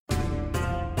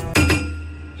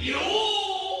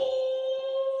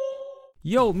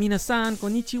Yo, minasan,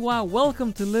 konnichiwa.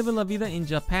 Welcome to Live La Vida in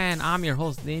Japan. I'm your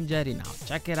host, Ninja. Now,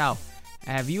 check it out.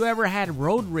 Have you ever had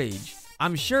road rage?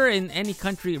 I'm sure in any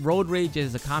country, road rage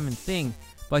is a common thing.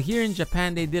 But here in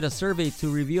Japan, they did a survey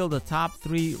to reveal the top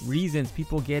 3 reasons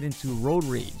people get into road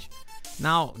rage.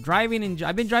 Now, I've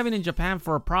been driving in Japan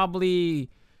for probably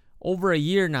over a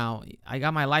year now. I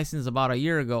got my license about a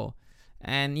year ago.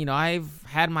 And, I've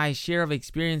had my share of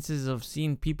experiences of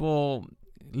seeing people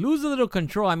lose a little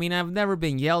control. I mean, I've never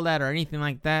been yelled at or anything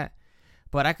like that,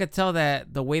 but I could tell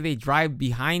that the way they drive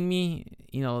behind me,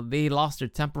 they lost their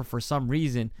temper for some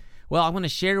reason. Well, I'm going to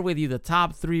share with you the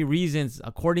top 3 reasons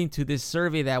according to this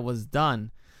survey that was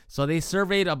done. So they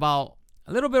surveyed about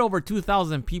a little bit over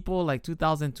 2,000 people, like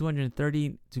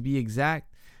 2,230 to be exact.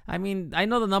 I mean, I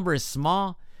know the number is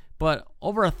small, but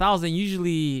over 1,000,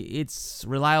 usually it's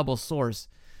reliable source.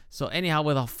 So anyhow,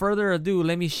 without further ado,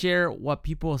 let me share what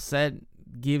people said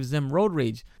gives them road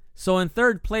rage. So in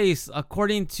third place,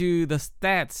 according to the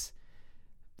stats,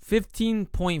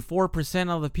 15.4%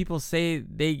 of the people say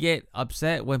they get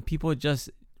upset when people just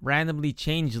randomly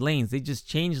change lanes. They just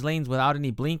change lanes without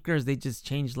any blinkers. They just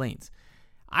change lanes.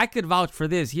 I could vouch for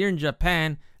this. Here in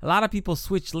Japan, a lot of people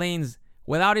switch lanes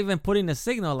without even putting a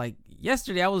signal. Like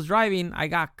yesterday, I was driving, I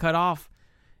got cut off,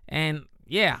 and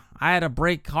yeah, I had to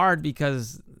brake hard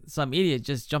because some idiot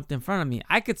just jumped in front of me.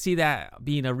 I could see that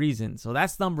being a reason. So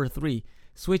that's number 3.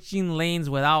 Switching lanes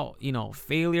without,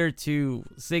 failure to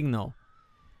signal.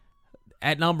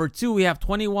 At number 2, we have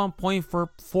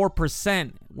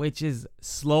 21.4%, which is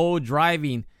slow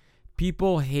driving.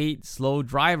 People hate slow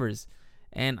drivers.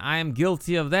 And I am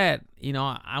guilty of that.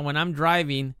 When I'm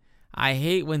driving, I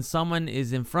hate when someone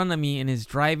is in front of me and is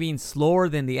driving slower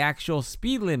than the actual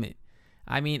speed limit.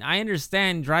 I mean, I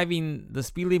understand driving the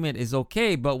speed limit is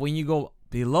okay, but when you go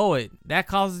below it, that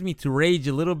causes me to rage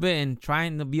a little bit and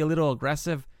trying to be a little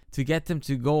aggressive to get them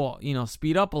to go,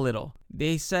 speed up a little.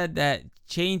 They said that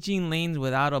changing lanes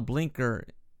without a blinker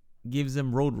gives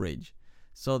them road rage.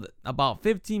 So about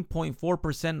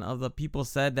 15.4% of the people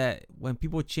said that when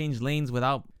people change lanes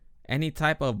without any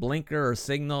type of blinker or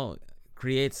signal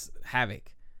creates havoc.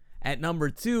 At number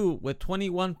 2, with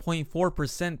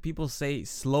 21.4%, people say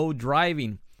slow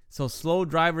driving. So slow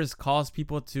drivers cause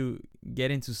people to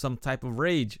get into some type of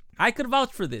rage. I could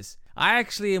vouch for this. I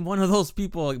actually am one of those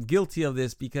people guilty of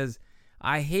this because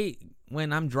I hate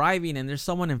when I'm driving and there's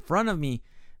someone in front of me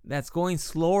that's going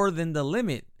slower than the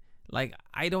limit. Like,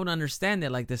 I don't understand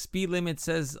it. Like, the speed limit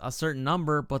says a certain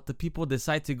number, but the people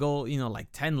decide to go, like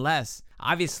 10 less.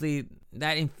 Obviously,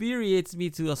 that infuriates me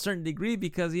to a certain degree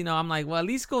because, I'm like, well, at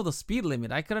least go the speed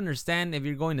limit. I could understand if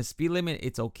you're going the speed limit,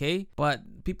 it's okay.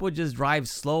 But people just drive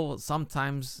slow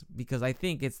sometimes because I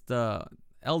think it's the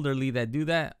elderly that do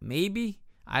that. Maybe.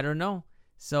 I don't know.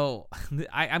 So,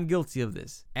 I'm guilty of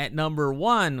this. At number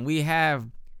 1, we have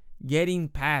getting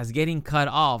cut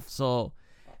off. So,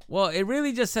 well, it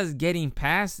really just says getting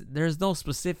past. There's no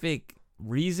specific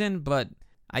reason, but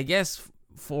I guess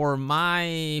from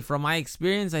my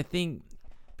experience, I think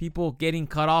people getting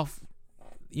cut off,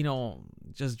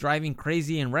 just driving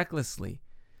crazy and recklessly.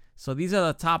 So these are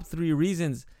the top 3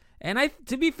 reasons. And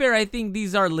to be fair, I think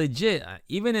these are legit.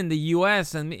 Even in the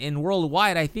US and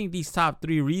worldwide, I think these top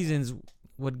 3 reasons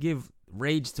would give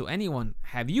rage to anyone.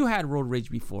 Have you had road rage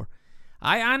before?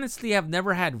 I honestly have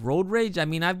never had road rage. I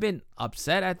mean, I've been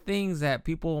upset at things that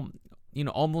people,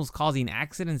 almost causing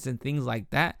accidents and things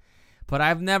like that. But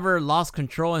I've never lost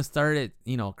control and started,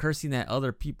 cursing at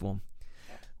other people.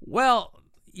 Well,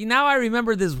 now I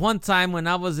remember this one time when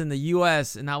I was in the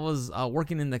U.S. and I was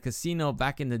working in the casino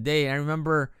back in the day. I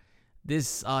remember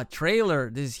this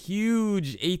trailer, this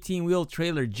huge 18-wheel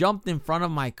trailer jumped in front of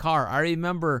my car. I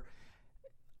remember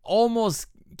almost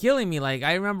killing me. Like,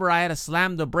 I remember I had to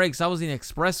slam the brakes. I was in the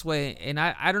expressway, and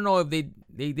I don't know if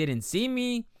they didn't see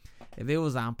me, if it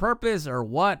was on purpose or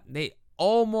what. They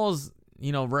almost,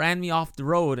 ran me off the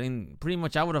road, and pretty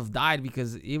much I would have died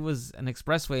because it was an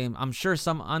expressway. I'm sure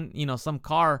some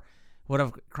car would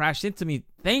have crashed into me.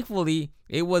 Thankfully,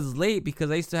 it was late because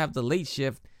I used to have the late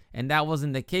shift, and that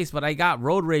wasn't the case. But I got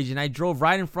road rage, and I drove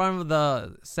right in front of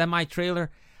the semi-trailer.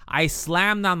 I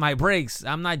slammed on my brakes.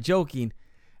 I'm not joking.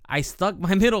 I stuck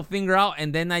my middle finger out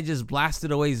and then I just blasted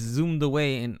away, zoomed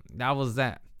away, and that was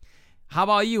that. How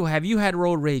about you? Have you had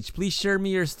road rage? Please share me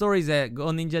your stories at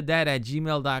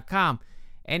goninjadad@gmail.com.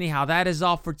 Anyhow, that is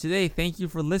all for today. Thank you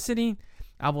for listening.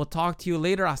 I will talk to you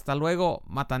later. Hasta luego.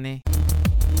 Matane.